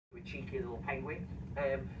cheeky little penguin.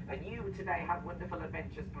 And you today have wonderful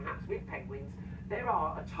adventures perhaps with penguins. There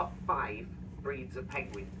are a top 5 breeds of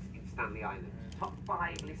penguins in Stanley Island. Top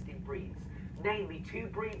 5 listed breeds. Name me 2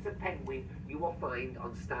 breeds of penguin you will find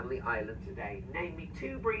on Stanley Island today. Name me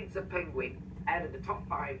 2 breeds of penguin out of the top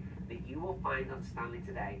 5 that you will find on Stanley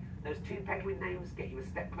today. Those 2 penguin names get you a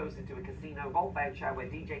step closer to a casino vault voucher where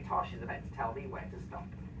DJ Thosh is about to tell me where to stop.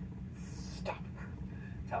 Stop.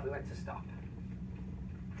 Tell me when to stop.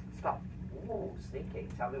 Stop. Ooh, sneaky.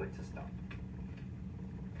 Tell me when to stop.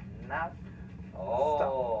 Now. Oh.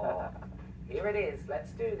 Stop. Here it is.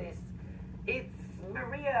 Let's do this. It's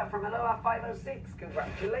Maria from Aloha 506.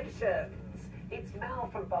 Congratulations. It's Mel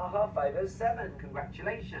from Baja 507.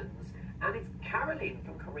 Congratulations. And it's Caroline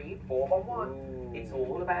from Kareem 411. Ooh. It's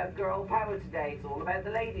all about girl power today. It's all about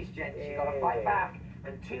the ladies, gents. You've got to fight back.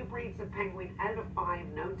 And 2 breeds of penguin out of 5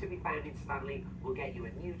 known to be found in Stanley will get you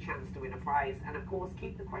a new chance to win a prize. And of course,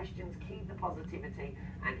 keep the questions, keep the positivity,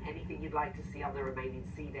 and anything you'd like to see on the remaining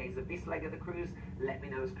sea days of this leg of the cruise, let me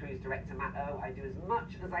know as Cruise Director Matt O. I do as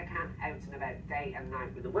much as I can out and about day and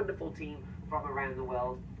night with a wonderful team from around the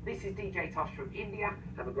world. This is DJ Thosh from India.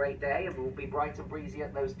 Have a great day, and we'll be bright and breezy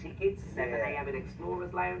at those tickets. 7 a.m. in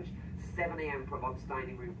Explorers Lounge, 7 a.m. Provence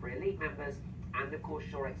Dining Room for elite members, and of course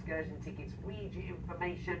shore excursion tickets. Read your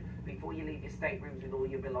information before you leave your staterooms with all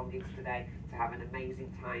your belongings today to have an amazing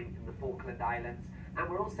time in the Falkland Islands. And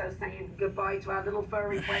we're also saying goodbye to our little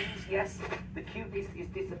furry friends. Yes, the cuteness is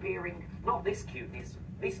disappearing. Not this cuteness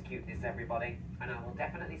everybody. And I will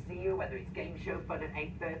definitely see you, whether it's game show fun at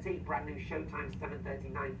 8:30, brand new showtime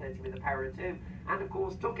 7:30, 9:30 with the Power of 2. And of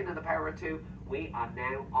course, talking of the Power of 2, we are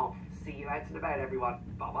now off. See you out and about, everyone.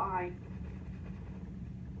 Bye-bye.